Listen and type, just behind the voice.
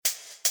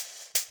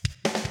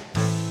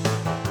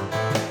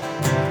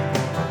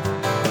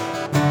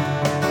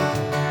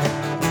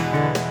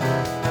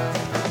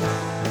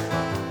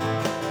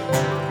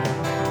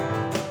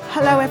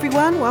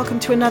everyone. Welcome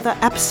to another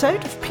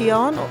episode of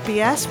PR Not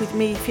BS with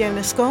me,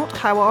 Fiona Scott.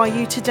 How are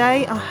you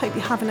today? I hope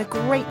you're having a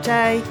great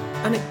day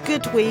and a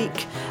good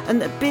week, and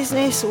that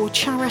business or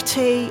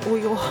charity or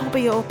your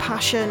hobby or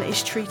passion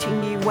is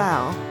treating you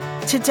well.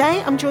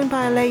 Today I'm joined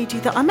by a lady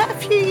that I met a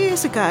few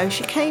years ago.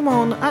 She came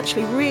on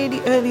actually really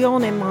early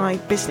on in my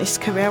business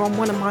career on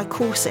one of my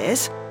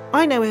courses.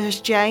 I know her as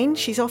Jane.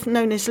 She's often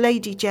known as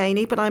Lady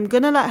Janey, but I'm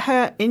going to let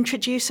her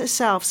introduce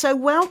herself. So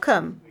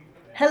welcome.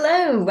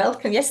 Hello,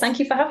 welcome. Yes, thank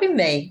you for having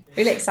me.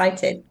 Really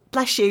excited.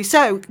 Bless you.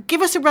 So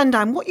give us a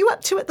rundown. What are you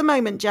up to at the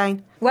moment,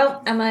 Jane?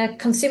 Well, I'm a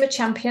consumer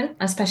champion.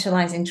 I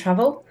specialise in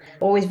travel.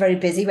 Always very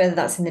busy, whether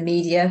that's in the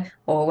media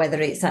or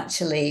whether it's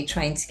actually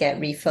trying to get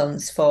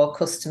refunds for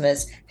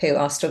customers who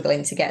are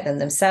struggling to get them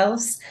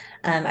themselves.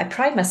 I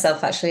pride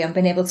myself actually on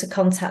being able to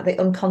contact the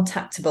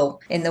uncontactable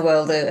in the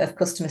world of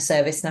customer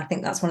service. And I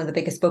think that's one of the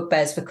biggest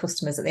bugbears for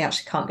customers, that they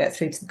actually can't get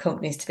through to the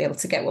companies to be able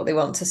to get what they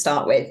want to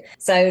start with.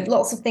 So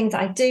lots of things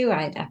I do.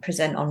 I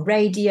present on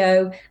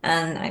radio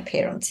and I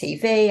appear on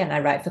TV and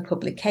I write for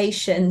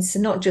publications, so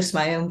not just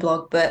my own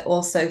blog, but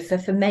also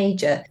for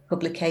major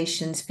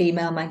publications,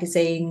 female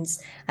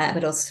magazines,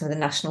 but also some of the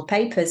national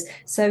papers.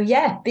 So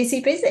yeah,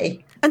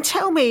 busy. And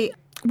tell me,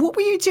 what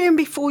were you doing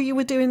before you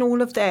were doing all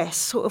of this?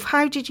 Sort of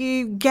how did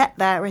you get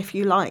there, if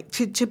you like,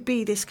 to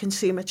be this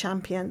consumer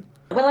champion?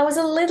 Well, I was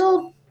a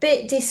little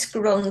bit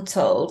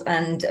disgruntled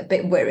and a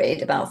bit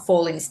worried about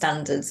falling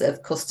standards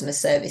of customer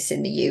service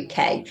in the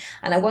UK.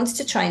 And I wanted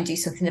to try and do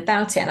something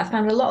about it. And I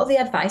found a lot of the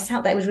advice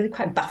out there was really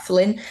quite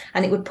baffling,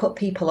 and it would put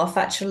people off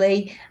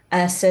actually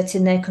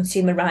asserting their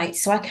consumer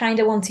rights. So I kind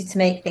of wanted to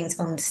make things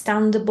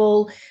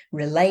understandable,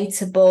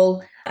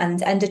 relatable,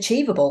 and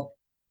achievable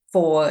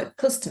for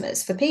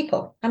customers, for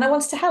people. And I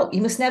wanted to help.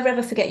 You must never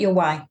ever forget your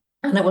why.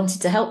 And I wanted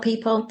to help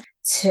people,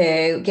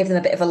 to give them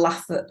a bit of a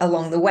laugh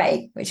along the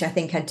way, which I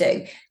think I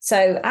do.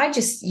 So I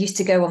just used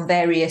to go on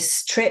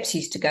various trips,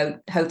 used to go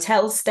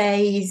hotel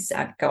stays,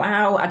 I'd go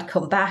out, I'd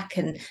come back,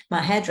 and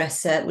my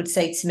hairdresser would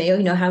say to me,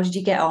 how did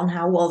you get on?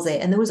 How was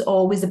it? And there was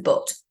always a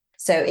but.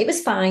 So it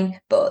was fine,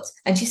 but,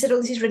 and she said,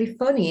 this is really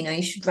funny,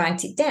 you should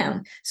write it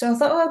down. So I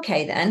thought,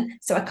 okay then.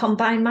 So I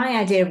combined my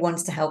idea of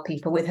wanting to help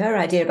people with her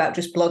idea about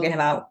just blogging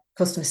about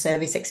customer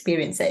service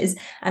experiences,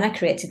 and I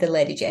created the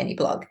Lady Janey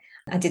blog.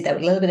 I did that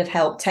with a little bit of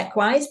help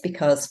tech-wise,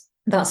 because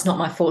that's not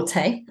my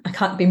forte. I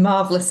can't be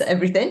marvellous at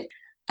everything.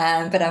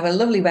 But I have a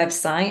lovely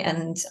website,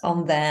 and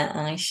on there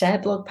I share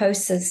blog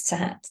posts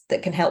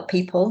that can help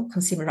people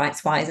consumer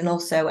rights wise, and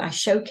also I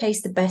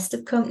showcase the best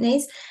of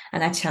companies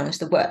and I challenge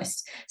the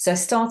worst. So I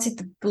started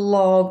the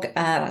blog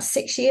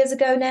 6 years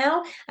ago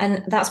now,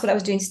 and that's what I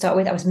was doing to start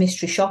with. I was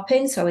mystery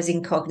shopping, so I was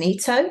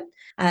incognito.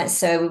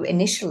 So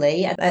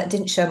initially, I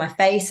didn't show my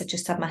face. I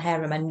just had my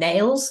hair and my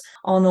nails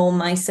on all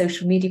my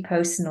social media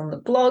posts and on the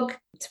blog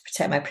to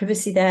protect my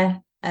privacy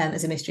there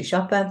as a mystery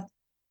shopper.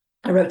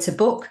 I wrote a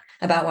book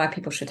about why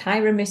people should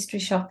hire a mystery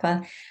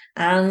shopper.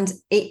 And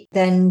it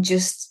then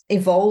just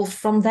evolved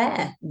from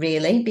there,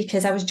 really,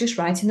 because I was just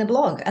writing the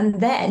blog. And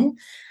then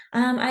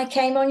I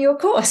came on your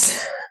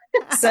course.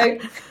 So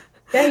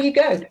there you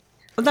go.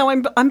 No,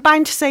 I'm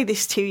bound to say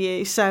this to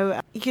you.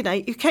 So,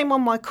 you came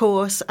on my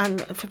course,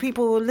 and for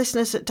people,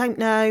 listeners that don't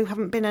know,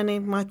 haven't been in any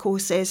of my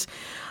courses,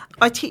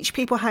 I teach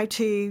people how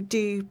to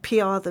do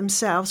PR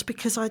themselves,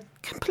 because I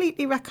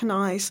completely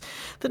recognise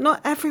that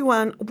not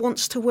everyone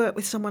wants to work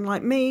with someone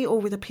like me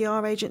or with a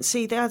PR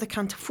agency. They either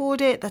can't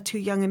afford it, they're too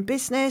young in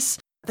business,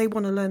 they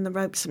want to learn the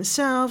ropes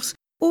themselves,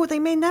 or they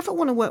may never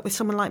want to work with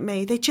someone like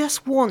me. They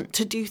just want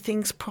to do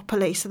things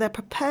properly. So they're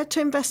prepared to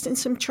invest in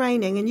some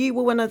training. And you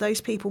were one of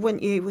those people,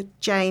 weren't you, with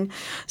Jane?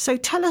 So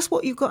tell us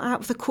what you got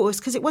out of the course,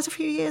 because it was a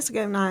few years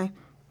ago now.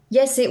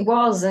 Yes, it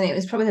was. And it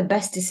was probably the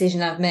best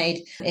decision I've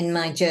made in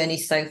my journey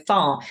so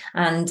far.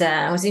 And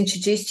I was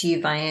introduced to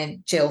you via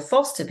Jill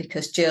Foster,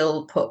 because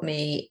Jill put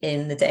me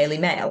in the Daily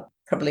Mail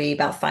probably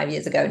about 5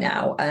 years ago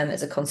now,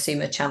 as a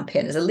consumer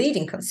champion, as a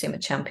leading consumer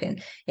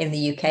champion in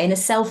the UK, and a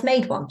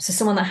self-made one. So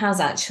someone that has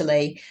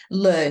actually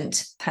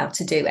learned how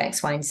to do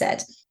X, Y, and Z.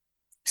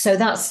 So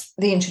that's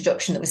the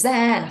introduction that was there.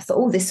 And I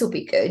thought, this will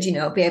be good.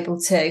 I'll be able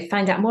to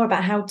find out more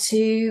about how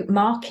to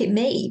market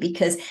me,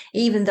 because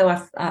even though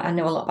I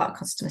know a lot about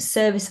customer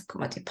service, I've got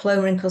my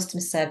diploma in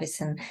customer service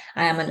and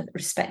I am a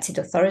respected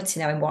authority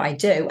now in what I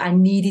do, I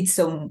needed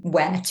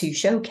somewhere to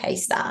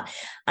showcase that.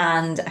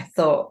 And I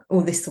thought,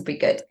 this will be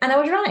good. And I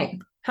was right.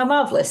 How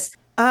marvellous.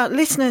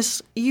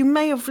 Listeners, you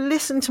may have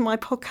listened to my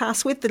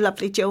podcast with the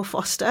lovely Jill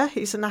Foster,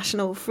 who's a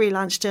national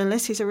freelance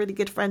journalist, who's a really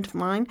good friend of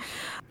mine.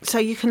 So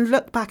you can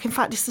look back. In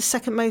fact, it's the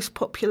second most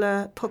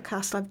popular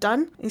podcast I've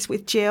done is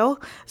with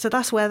Jill. So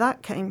that's where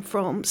that came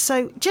from.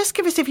 So just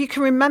give us, if you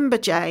can remember,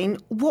 Jane,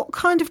 what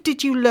kind of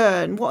did you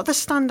learn? What are the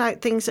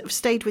standout things that have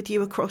stayed with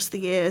you across the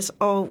years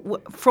or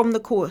from the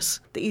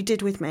course that you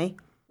did with me?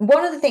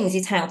 One of the things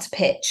is how to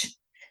pitch.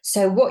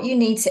 So what you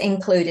need to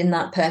include in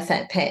that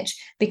perfect pitch,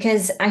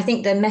 because I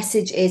think the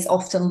message is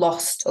often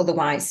lost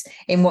otherwise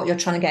in what you're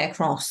trying to get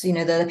across.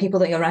 The people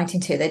that you're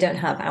writing to, they don't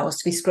have hours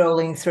to be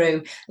scrolling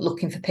through,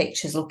 looking for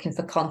pictures, looking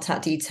for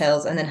contact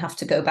details, and then have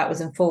to go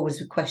backwards and forwards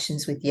with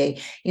questions with you.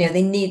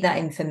 They need that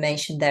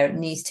information there. It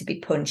needs to be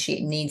punchy.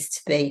 It needs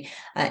to be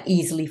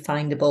easily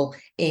findable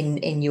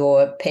in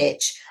your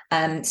pitch.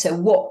 So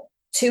what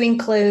to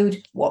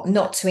include, what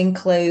not to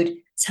include,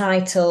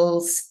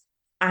 titles,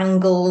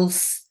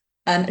 angles,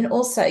 and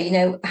also,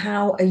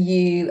 how are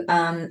you,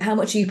 how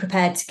much are you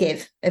prepared to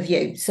give of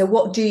you? So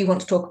what do you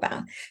want to talk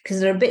about? Because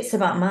there are bits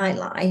about my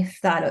life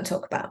that I don't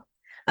talk about.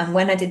 And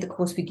when I did the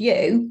course with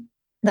you,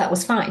 that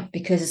was fine,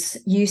 because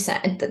you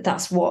said that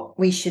that's what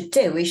we should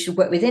do. We should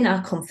work within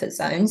our comfort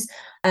zones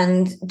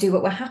and do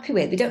what we're happy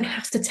with. We don't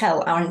have to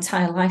tell our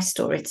entire life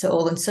story to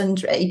all and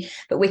sundry,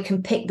 but we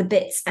can pick the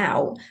bits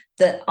out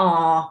that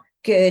are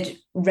good,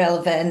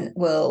 relevant,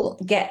 will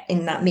get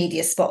in that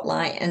media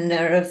spotlight and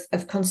are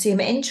of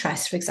consumer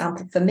interest. For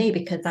example, for me,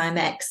 because I'm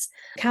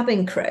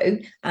ex-cabin crew,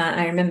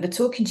 I remember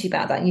talking to you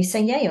about that, and you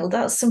saying, yeah,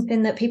 that's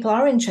something that people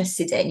are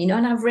interested in,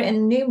 and I've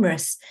written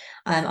numerous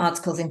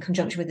articles in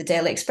conjunction with the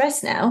Daily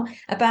Express now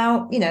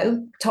about,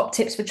 top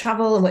tips for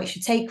travel and what you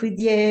should take with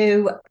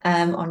you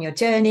on your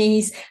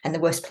journeys, and the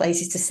worst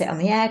places to sit on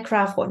the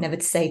aircraft, what never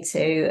to say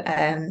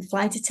to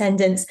flight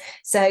attendants.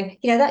 So,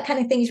 that kind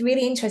of thing is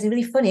really interesting,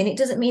 really funny. And it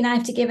doesn't mean I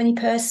have to give any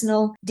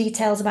personal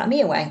details about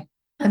me away.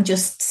 I'm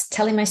just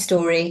telling my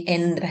story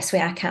in the best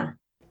way I can.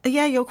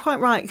 Yeah, you're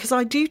quite right, because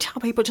I do tell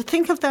people to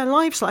think of their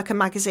lives like a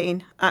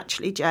magazine,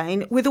 actually,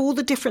 Jane, with all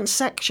the different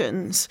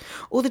sections,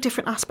 all the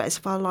different aspects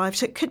of our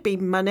lives. It could be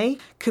money,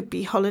 could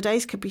be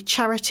holidays, could be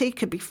charity,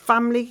 could be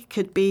family,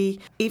 could be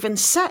even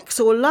sex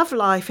or love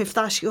life, if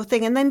that's your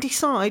thing, and then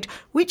decide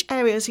which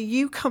areas are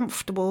you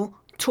comfortable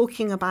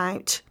talking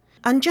about.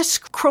 And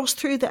just cross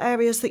through the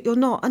areas that you're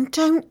not, and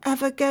don't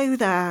ever go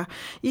there.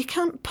 You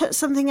can't put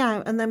something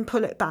out and then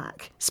pull it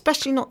back,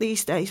 especially not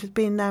these days with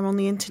being there on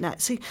the internet.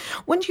 So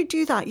once you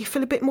do that, you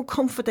feel a bit more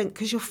confident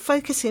because you're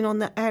focusing on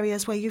the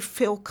areas where you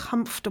feel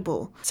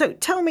comfortable. So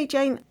tell me,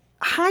 Jane,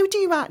 how do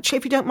you actually,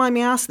 if you don't mind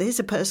me asking, this is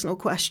a personal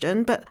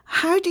question, but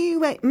how do you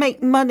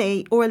make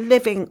money or a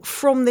living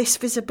from this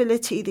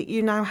visibility that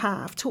you now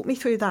have? Talk me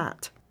through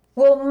that.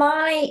 Well,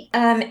 my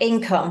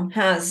income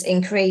has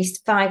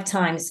increased 5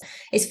 times.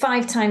 It's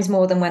 5 times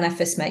more than when I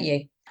first met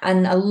you.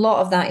 And a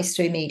lot of that is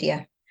through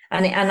media.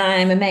 And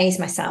I'm amazed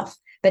myself.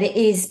 But it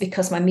is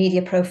because my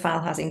media profile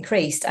has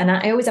increased. And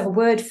I always have a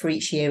word for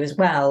each year as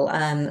well.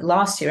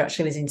 Last year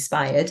actually was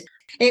Inspired.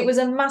 It was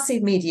a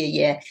massive media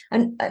year.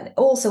 And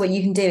also what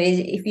you can do is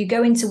if you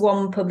go into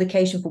one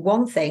publication for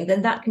one thing,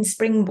 then that can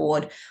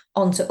springboard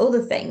onto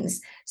other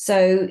things.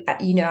 So, I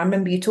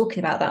remember you talking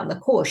about that on the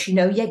course,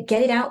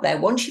 get it out there.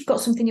 Once you've got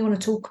something you want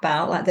to talk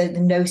about, like the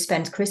No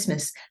Spend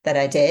Christmas that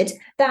I did,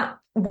 that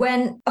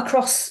went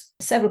across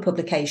several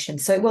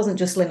publications. So it wasn't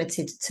just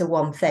limited to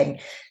one thing.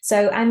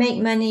 So I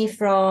make money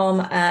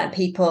from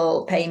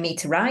people paying me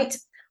to write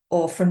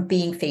or from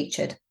being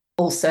featured.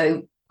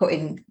 Also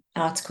putting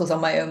articles on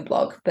my own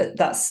blog, but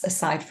that's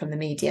aside from the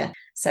media.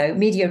 So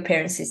media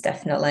appearances,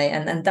 definitely.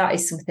 And that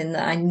is something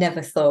that I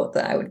never thought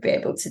that I would be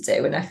able to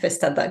do when I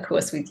first had that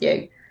course with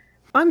you.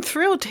 I'm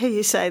thrilled to hear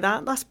you say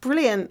that. That's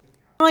brilliant.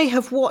 I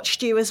have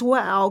watched you as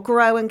well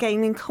grow and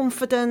gain in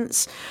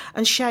confidence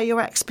and share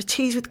your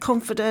expertise with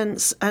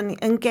confidence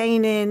and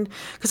gain in,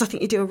 because I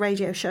think you do a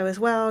radio show as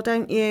well,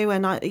 don't you?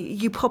 And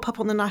you pop up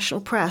on the national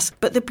press.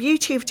 But the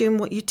beauty of doing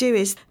what you do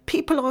is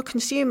people are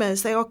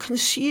consumers. They are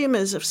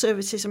consumers of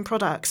services and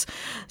products.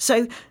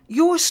 So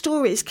your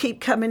stories keep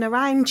coming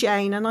around,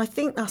 Jane, and I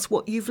think that's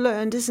what you've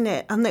learned, isn't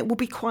it? And it will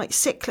be quite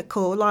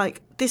cyclical,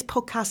 like this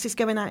podcast is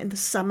going out in the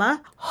summer.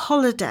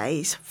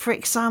 Holidays, for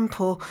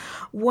example,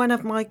 one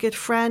of my good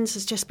friends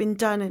has just been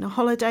done in a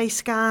holiday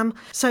scam.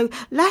 So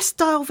let's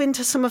delve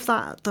into some of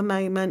that at the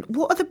moment.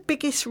 What are the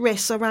biggest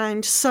risks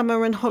around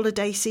summer and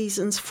holiday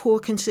seasons for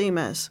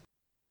consumers?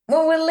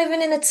 Well, we're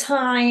living in a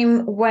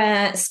time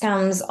where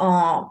scams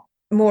are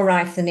more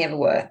rife than they ever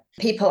were.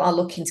 People are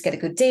looking to get a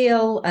good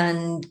deal,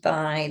 and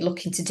by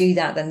looking to do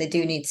that, then they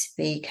do need to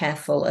be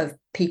careful of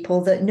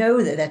people that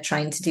know that they're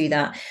trying to do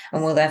that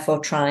and will therefore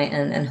try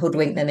and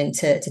hoodwink them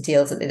into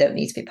deals that they don't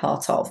need to be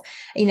part of.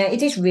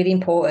 It is really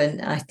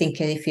important, I think,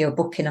 if you're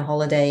booking a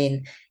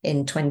holiday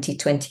in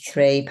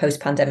 2023,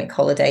 post-pandemic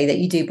holiday, that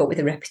you do book with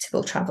a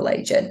reputable travel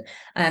agent.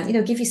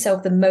 Give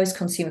yourself the most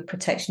consumer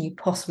protection you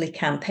possibly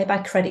can. Pay by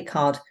credit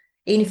card,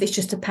 even if it's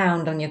just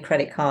 £1 on your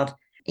credit card.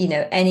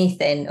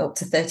 Anything up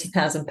to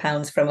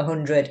 £30,000 from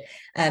 100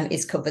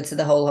 is covered, so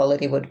the whole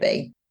holiday would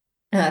be.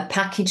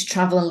 Package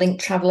travel and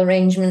linked travel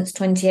arrangements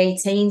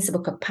 2018. So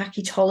book a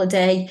package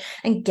holiday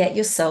and get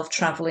yourself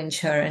travel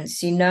insurance.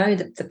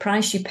 That the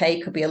price you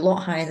pay could be a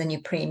lot higher than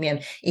your premium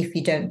if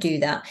you don't do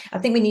that. I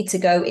think we need to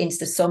go into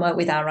the summer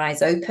with our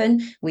eyes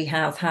open. We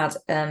have had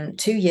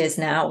 2 years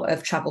now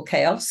of travel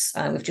chaos.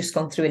 We've just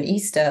gone through an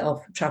Easter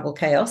of travel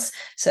chaos.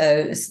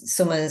 So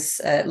summer's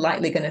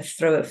likely going to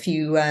throw a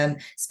few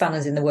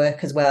spanners in the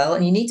work as well.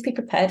 And you need to be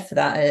prepared for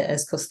that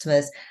as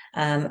customers.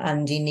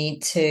 and you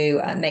need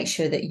to make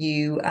sure that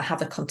you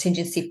have a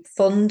contingency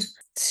fund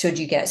should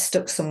you get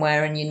stuck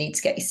somewhere and you need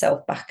to get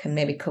yourself back and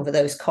maybe cover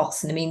those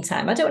costs in the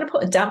meantime. I don't want to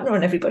put a dampener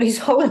on everybody's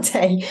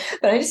holiday,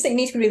 but I just think you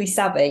need to be really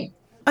savvy.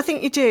 I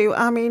think you do.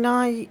 I mean,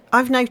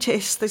 I've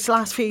noticed this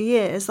last few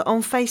years that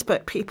on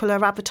Facebook people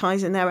are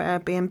advertising their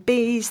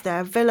Airbnbs,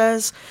 their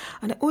villas,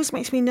 and it always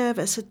makes me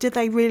nervous. Do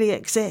they really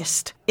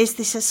exist? Is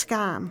this a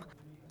scam?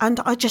 And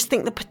I just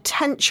think the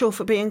potential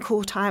for being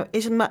caught out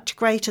is much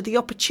greater. The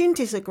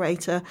opportunities are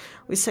greater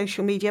with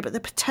social media, but the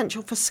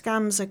potential for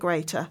scams are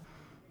greater.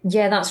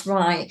 Yeah, that's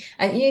right.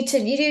 And you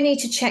do need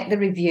to check the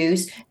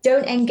reviews.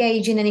 Don't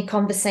engage in any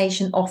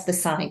conversation off the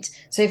site.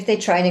 So if they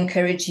try and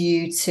encourage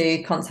you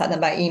to contact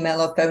them by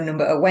email or phone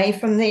number away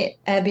from the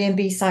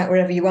Airbnb site,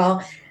 wherever you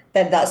are,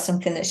 then that's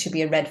something that should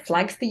be a red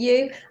flag for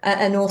you.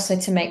 And also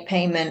to make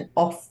payment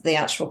off the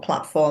actual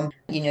platform.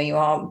 You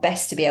are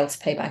best to be able to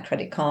pay by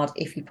credit card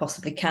if you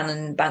possibly can.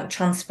 And bank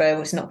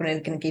transfer is not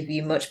going to give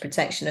you much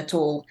protection at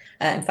all.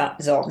 In fact,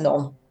 there's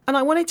none. And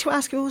I wanted to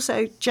ask you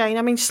also, Jane,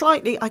 I mean,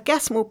 slightly, I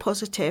guess, more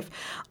positive.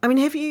 I mean,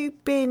 have you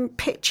been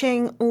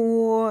pitching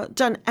or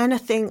done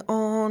anything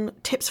on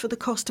tips for the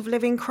cost of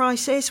living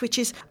crisis, which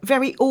is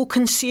very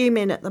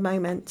all-consuming at the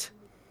moment?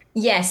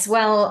 Yes,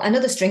 well,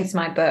 another string to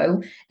my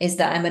bow is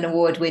that I'm an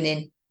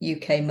award-winning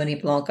UK money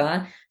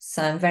blogger.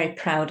 So I'm very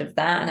proud of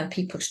that. And I'm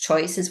People's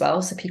Choice as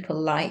well. So people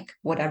like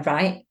what I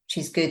write, which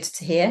is good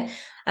to hear.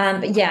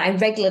 But yeah, I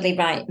regularly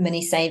write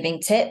money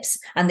saving tips,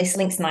 and this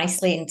links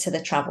nicely into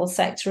the travel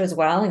sector as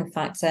well. In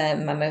fact,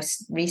 my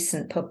most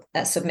recent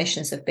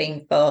submissions have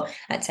been for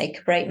Take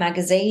a Break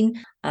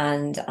magazine,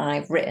 and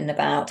I've written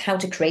about how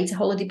to create a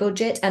holiday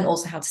budget and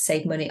also how to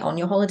save money on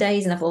your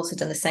holidays. And I've also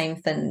done the same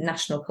for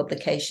national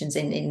publications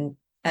in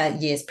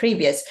years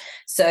previous.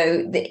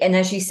 So, and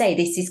as you say,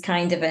 this is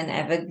kind of an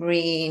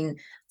evergreen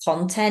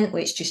content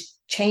which just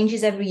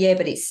changes every year,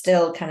 but it's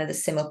still kind of the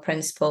similar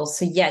principles.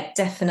 So yeah,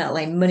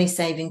 definitely money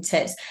saving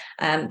tips,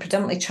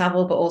 predominantly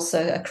travel, but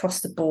also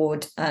across the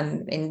board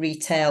in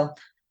retail,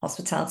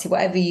 hospitality,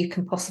 whatever you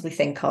can possibly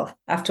think of.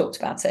 I've talked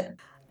about it.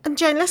 And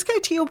Jane, let's go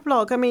to your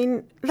blog. I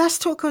mean, let's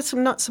talk about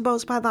some nuts and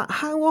bolts about that.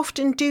 How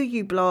often do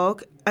you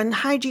blog, and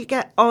how do you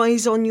get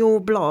eyes on your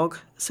blog?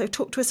 So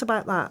talk to us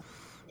about that.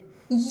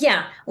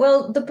 Yeah,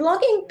 well, the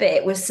blogging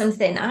bit was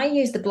something I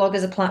use the blog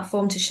as a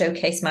platform to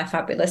showcase my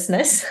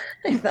fabulousness,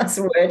 if that's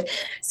a word.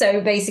 So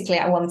basically,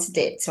 I wanted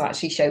it to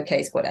actually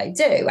showcase what I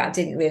do. I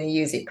didn't really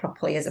use it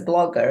properly as a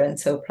blogger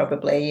until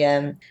probably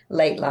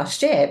late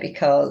last year,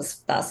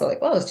 because that's all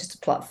it was, just a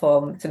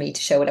platform for me to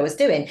show what I was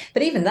doing.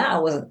 But even that I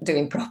wasn't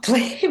doing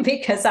properly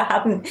because I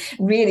hadn't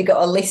really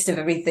got a list of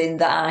everything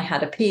that I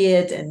had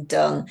appeared and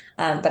done.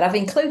 But I've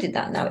included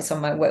that now. It's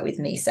on my Work With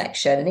Me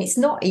section. And it's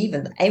not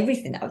even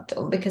everything I've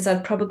done, because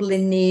I've probably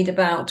need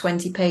about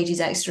 20 pages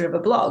extra of a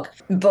blog,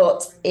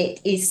 but it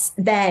is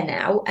there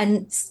now.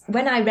 And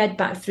when I read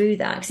back through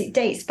that, because it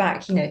dates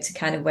back, to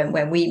kind of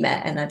when we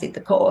met and I did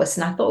the course,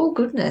 and I thought, oh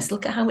goodness,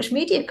 look at how much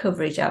media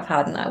coverage I've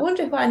had, and I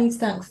wonder if I need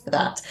thanks for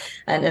that,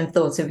 and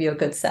thought of your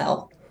good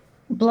self.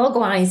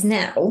 Blog-wise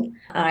now,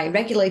 I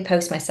regularly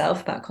post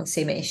myself about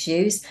consumer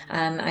issues.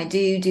 I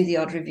do the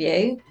odd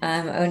review,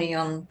 only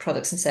on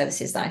products and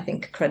services that I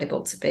think are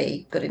credible to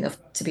be good enough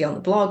to be on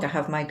the blog. I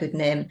have my good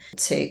name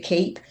to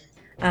keep.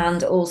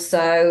 And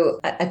also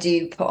I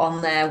do put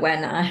on there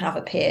when I have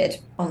appeared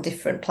on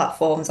different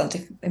platforms,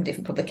 in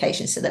different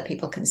publications, so that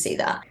people can see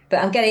that.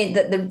 But I'm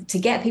getting to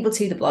get people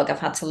to the blog, I've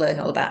had to learn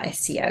all about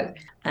SEO.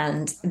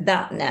 And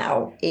that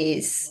now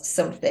is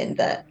something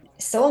that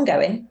is still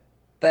ongoing,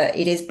 but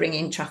it is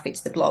bringing traffic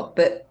to the blog.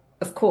 But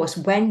of course,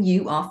 when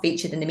you are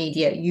featured in the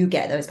media, you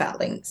get those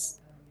backlinks.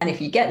 And if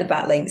you get the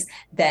backlinks,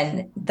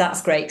 then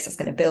that's great, because that's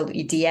going to build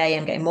your DA.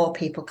 I'm getting more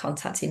people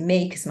contacting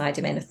me because my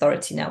domain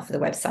authority now for the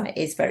website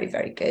is very,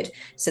 very good.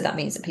 So that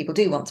means that people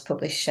do want to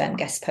publish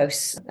guest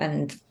posts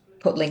and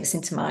put links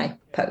into my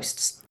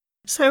posts.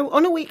 So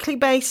on a weekly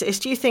basis,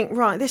 do you think,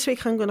 right, this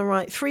week I'm going to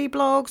write 3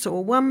 blogs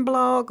or 1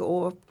 blog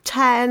or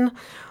 10?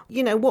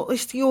 What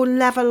is your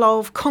level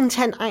of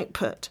content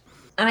output?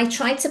 I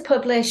try to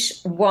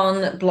publish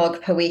 1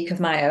 blog per week of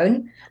my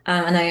own,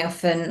 and I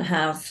often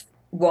have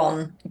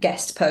 1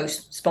 guest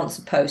post,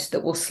 sponsored post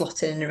that will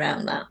slot in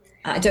around that.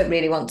 I don't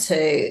really want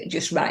to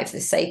just write for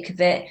the sake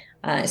of it.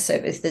 So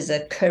if there's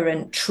a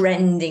current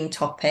trending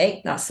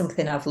topic, that's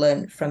something I've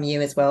learned from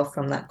you as well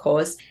from that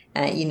course.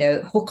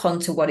 Hook on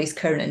to what is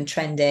current and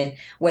trending.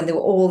 When there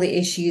were all the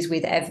issues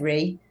with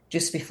Evri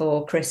just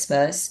before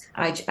Christmas,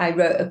 I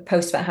wrote a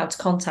post about how to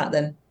contact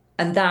them.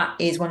 And that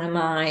is one of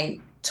my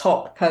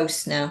top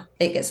posts now.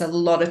 It gets a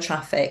lot of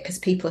traffic because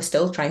people are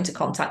still trying to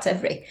contact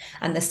Evri,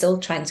 and they're still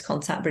trying to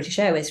contact British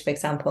Airways, for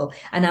example.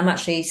 And I'm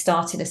actually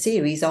starting a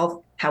series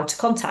of how to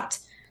contact.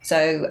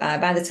 So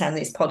by the time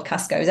this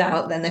podcast goes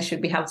out, then there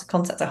should be how to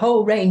contact a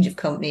whole range of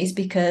companies,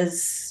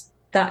 because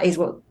that is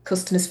what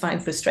customers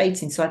find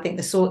frustrating. So I think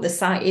the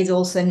site is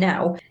also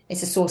now,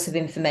 it's a source of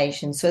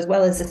information. So as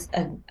well as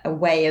a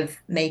way of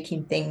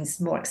making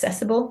things more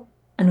accessible,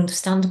 and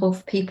understandable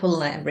for people,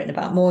 like I've written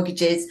about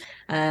mortgages,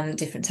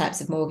 different types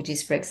of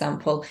mortgages, for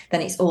example,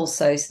 then it's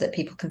also so that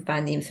people can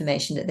find the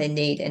information that they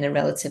need in a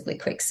relatively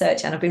quick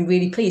search. And I've been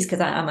really pleased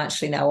because I'm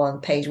actually now on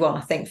page 1,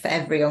 I think, for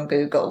every on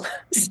Google.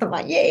 So I'm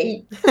like,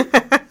 yay.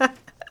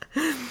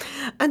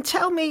 And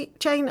tell me,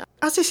 Jane,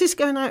 as this is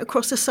going out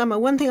across the summer,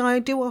 one thing I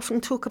do often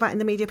talk about in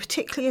the media,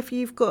 particularly if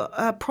you've got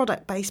a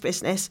product-based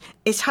business,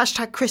 is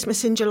hashtag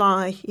Christmas in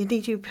July. You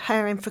need to be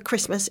preparing for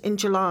Christmas in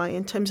July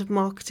in terms of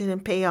marketing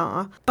and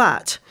PR.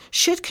 But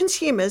should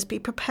consumers be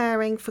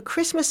preparing for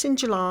Christmas in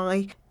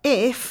July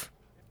if,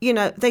 you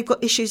know, they've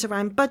got issues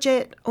around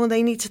budget or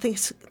they need to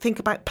think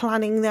about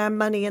planning their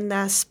money and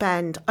their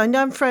spend? I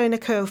know I'm throwing a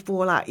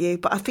curveball at you,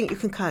 but I think you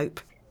can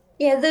cope.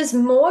 Yeah, there's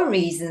more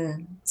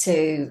reason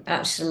to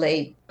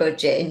actually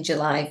budget in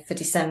July for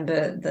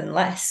December than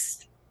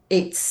less.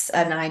 It's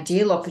an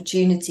ideal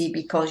opportunity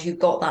because you've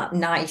got that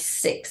nice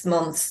 6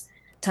 months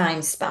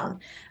time span.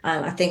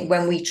 And I think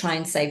when we try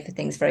and save for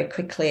things very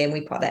quickly and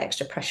we put that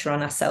extra pressure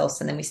on ourselves,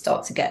 and then we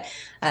start to get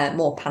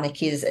more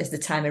panicky as the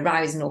time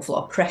arrives, an awful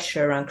lot of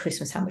pressure around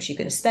Christmas, how much you're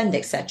going to spend,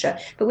 etc.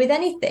 But with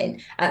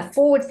anything,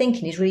 forward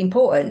thinking is really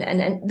important.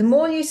 And the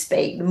more you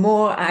speak, the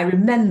more I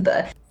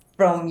remember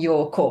from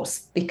your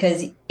course,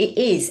 because it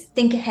is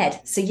think ahead.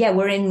 So yeah,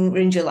 we're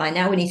in July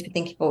now. We need to be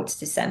thinking forward to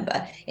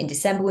December. In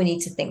December, we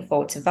need to think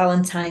forward to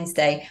Valentine's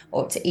Day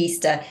or to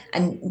Easter,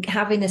 and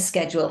having a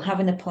schedule,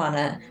 having a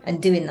planner,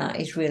 and doing that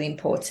is really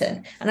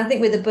important. And I think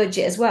with the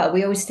budget as well,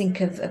 we always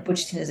think of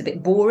budgeting as a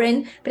bit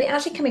boring, but it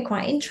actually can be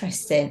quite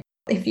interesting.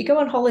 If you go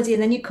on holiday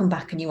and then you come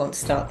back and you want to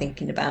start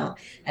thinking about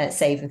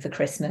saving for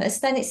Christmas,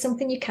 then it's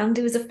something you can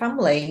do as a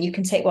family, and you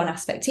can take one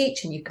aspect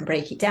each and you can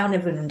break it down.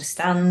 Everyone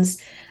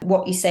understands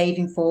what you're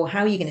saving for,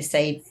 how you're going to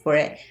save for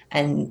it,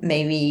 and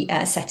maybe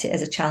set it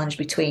as a challenge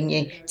between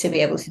you to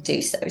be able to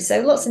do so. So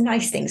lots of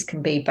nice things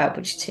can be about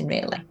budgeting,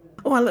 really.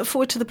 Oh, I look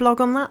forward to the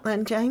blog on that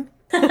then, Jane.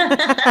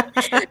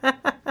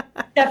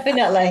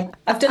 Definitely.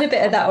 I've done a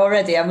bit of that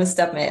already, I must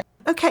admit.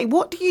 Okay,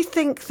 what do you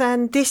think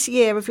then this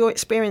year, of your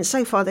experience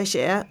so far this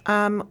year,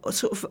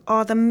 sort of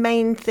are the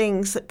main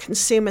things that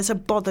consumers are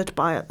bothered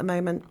by at the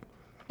moment?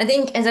 I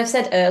think, as I've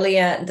said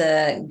earlier,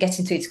 the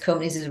getting through to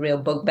companies is a real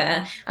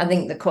bugbear. I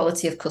think the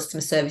quality of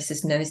customer service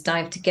has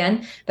nosedived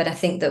again, but I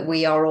think that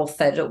we are all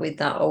fed up with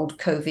that old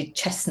COVID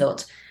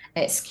chestnut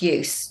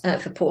excuse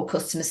for poor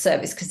customer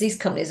service, because these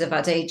companies have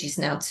had ages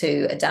now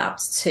to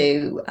adapt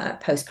to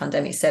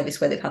post-pandemic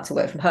service, where they've had to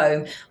work from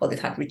home or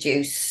they've had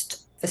reduced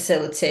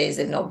facilities,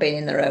 they've not been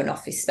in their own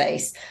office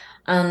space.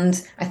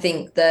 And I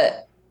think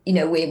that, you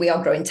know, we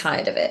are growing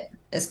tired of it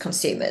as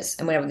consumers,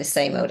 and we're having the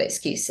same old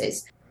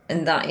excuses.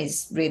 And that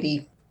is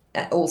really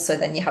also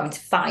then you're having to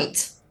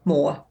fight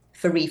more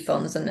for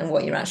refunds and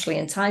what you're actually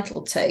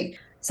entitled to.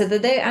 So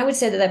that I would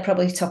say that they're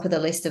probably top of the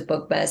list of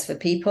bugbears for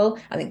people.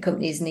 I think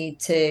companies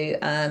need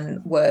to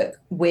work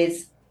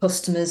with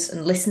customers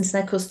and listen to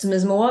their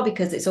customers more,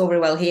 because it's all very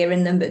well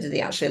hearing them, but do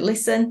they actually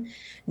listen?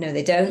 No,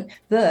 they don't.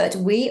 But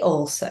we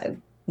also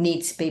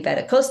need to be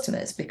better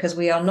customers, because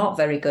we are not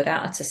very good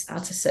at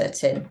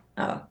asserting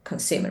our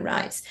consumer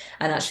rights.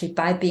 And actually,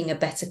 by being a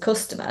better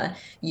customer,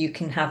 you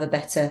can have a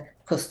better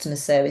customer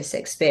service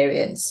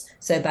experience.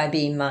 So by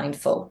being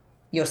mindful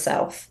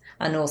yourself,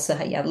 and also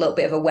you have a little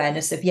bit of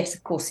awareness of, yes,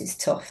 of course it's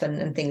tough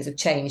and things have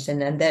changed,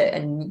 and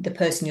the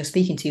person you're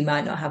speaking to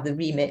might not have the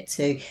remit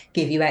to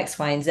give you X,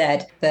 Y, and Z,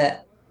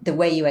 but the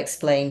way you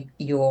explain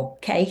your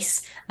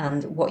case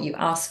and what you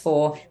ask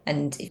for,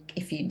 and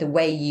the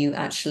way you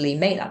actually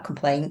make that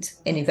complaint,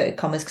 in inverted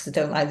commas, because I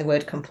don't like the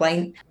word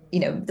complaint, you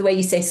know, the way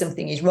you say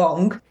something is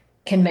wrong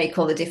can make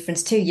all the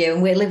difference to you.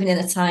 And we're living in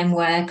a time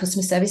where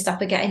customer service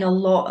staff are getting a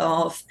lot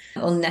of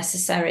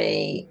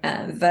unnecessary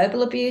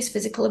verbal abuse,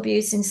 physical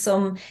abuse in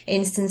some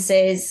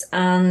instances,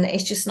 and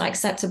it's just not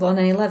acceptable on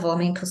any level. I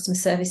mean, customer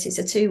service is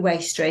a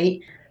two-way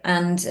street,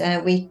 and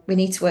we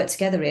need to work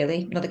together,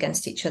 really, not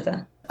against each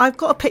other. I've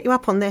got to pick you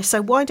up on this.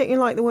 So why don't you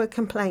like the word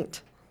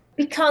complaint?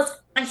 Because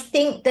I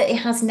think that it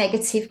has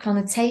negative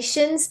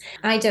connotations.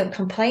 I don't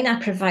complain,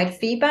 I provide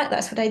feedback.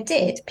 That's what I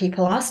did.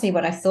 People asked me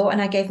what I thought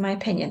and I gave my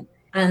opinion.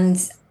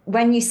 And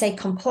when you say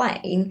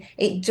complain,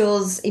 it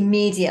does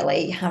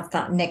immediately have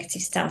that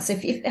negative stance. So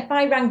if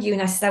I rang you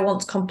and I said I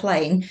want to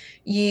complain,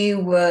 you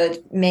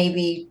would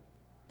maybe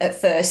at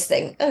first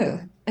think, oh,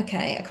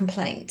 okay, a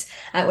complaint.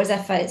 Whereas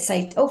if I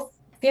say, oh,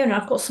 Fiona,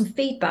 I've got some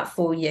feedback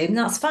for you, and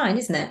that's fine,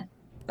 isn't it?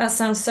 That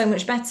sounds so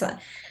much better.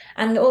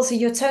 And also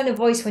your tone of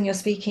voice when you're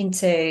speaking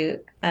to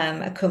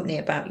a company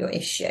about your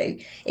issue,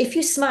 if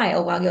you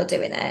smile while you're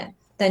doing it,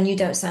 then you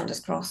don't sound as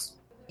cross.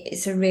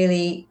 It's a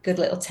really good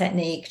little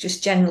technique,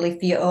 just generally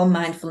for your own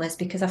mindfulness,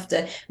 because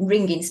after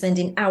ringing,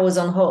 spending hours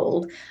on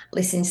hold,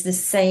 listening to the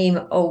same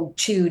old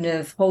tune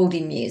of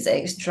holding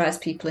music just drives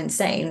people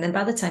insane. And then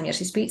by the time you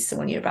actually speak to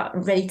someone, you're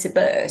about ready to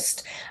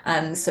burst.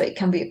 So it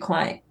can be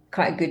quite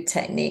a good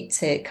technique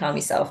to calm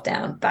yourself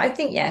down. But I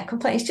think, yeah,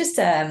 complaint is just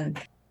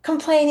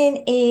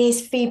complaining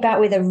is feedback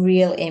with a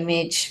real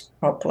image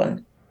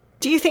problem.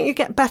 Do you think you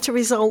get better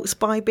results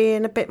by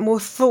being a bit more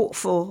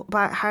thoughtful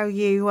about how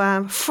you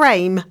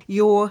frame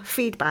your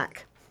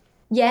feedback?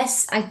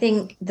 Yes, I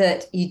think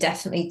that you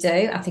definitely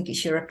do. I think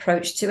it's your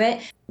approach to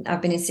it.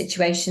 I've been in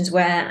situations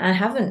where I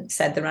haven't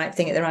said the right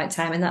thing at the right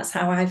time, and that's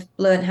how I've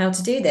learned how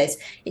to do this.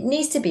 It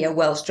needs to be a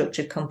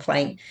well-structured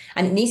complaint,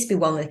 and it needs to be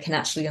one that can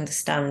actually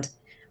understand.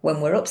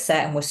 When we're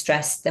upset and we're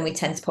stressed, then we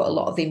tend to put a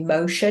lot of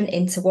emotion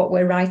into what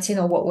we're writing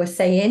or what we're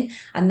saying.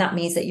 And that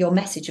means that your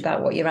message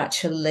about what you're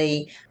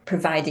actually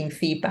providing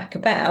feedback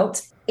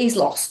about is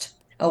lost,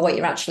 or what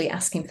you're actually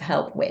asking for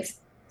help with.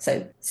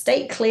 So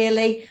state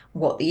clearly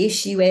what the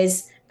issue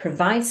is,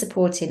 provide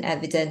supporting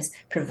evidence,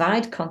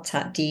 provide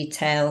contact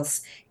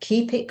details,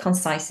 keep it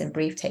concise and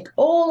brief, take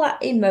all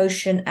that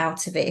emotion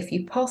out of it if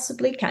you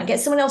possibly can. Get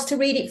someone else to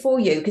read it for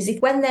you, because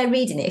when they're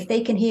reading it, if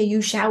they can hear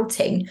you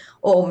shouting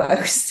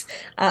almost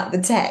at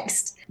the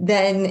text,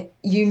 then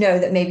you know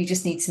that maybe you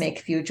just need to make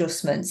a few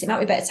adjustments. It might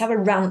be better to have a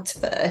rant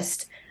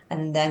first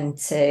and then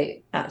to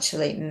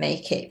actually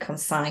make it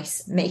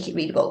concise, make it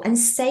readable, and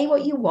say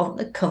what you want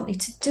the company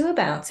to do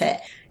about it.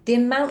 The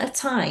amount of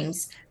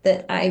times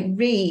that I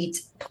read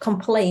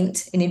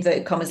complaint, in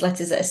inverted commas,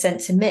 letters that are sent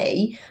to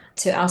me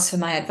to ask for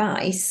my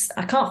advice,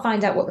 I can't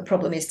find out what the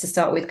problem is to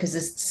start with because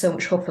there's so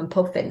much huff and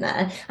puff in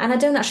there. And I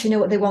don't actually know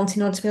what they want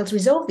in order to be able to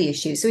resolve the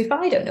issue. So if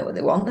I don't know what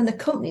they want, then the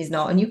company's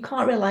not, and you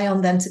can't rely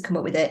on them to come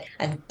up with it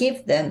and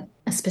give them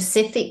a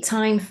specific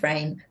time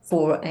frame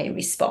for a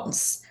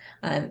response.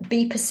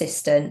 Be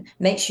persistent,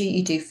 make sure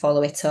you do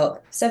follow it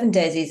up. 7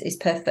 days is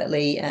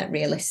perfectly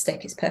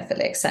realistic, it's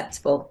perfectly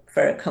acceptable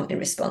for a company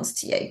response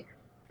to you.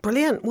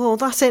 Brilliant. Well,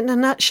 that's it in a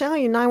nutshell.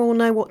 You now all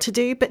know what to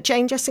do. But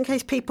Jane, just in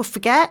case people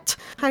forget,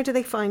 how do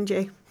they find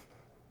you?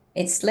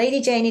 It's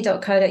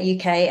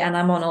ladyjanie.co.uk, and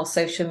I'm on all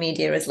social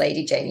media as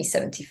Lady Janie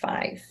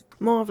 75.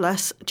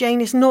 Marvellous. Jane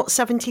is not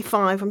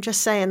 75, I'm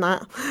just saying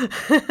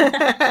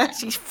that.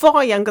 She's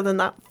far younger than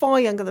that, far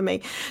younger than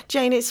me.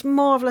 Jane, it's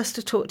marvellous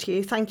to talk to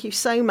you. Thank you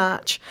so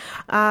much.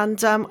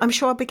 And I'm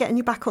sure I'll be getting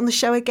you back on the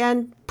show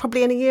again,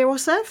 probably in a year or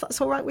so, if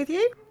that's all right with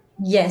you.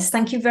 Yes,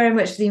 thank you very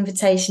much for the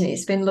invitation.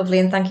 It's been lovely,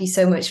 and thank you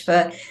so much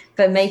for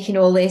making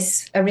all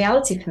this a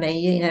reality for me.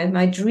 You know,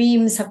 my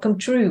dreams have come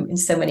true in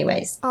so many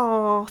ways.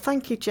 Oh,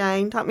 thank you,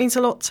 Jane. That means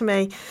a lot to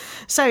me.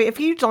 So if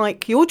you'd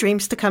like your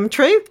dreams to come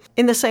true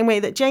in the same way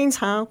that Jane's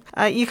have,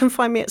 you can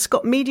find me at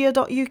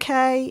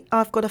scottmedia.uk.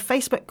 I've got a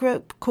Facebook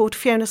group called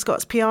Fiona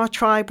Scott's PR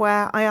Tribe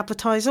where I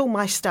advertise all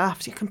my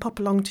stuff, so you can pop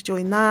along to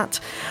join that.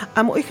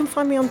 Or you can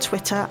find me on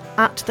Twitter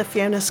at the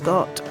Fiona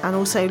Scott, and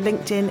also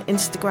LinkedIn,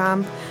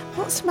 Instagram.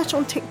 Not so much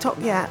on TikTok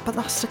yet, but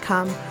that's to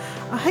come.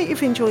 I hope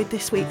you've enjoyed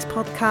this week's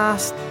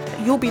podcast.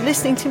 You'll be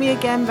listening to me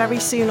again very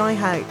soon, I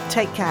hope.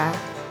 Take care.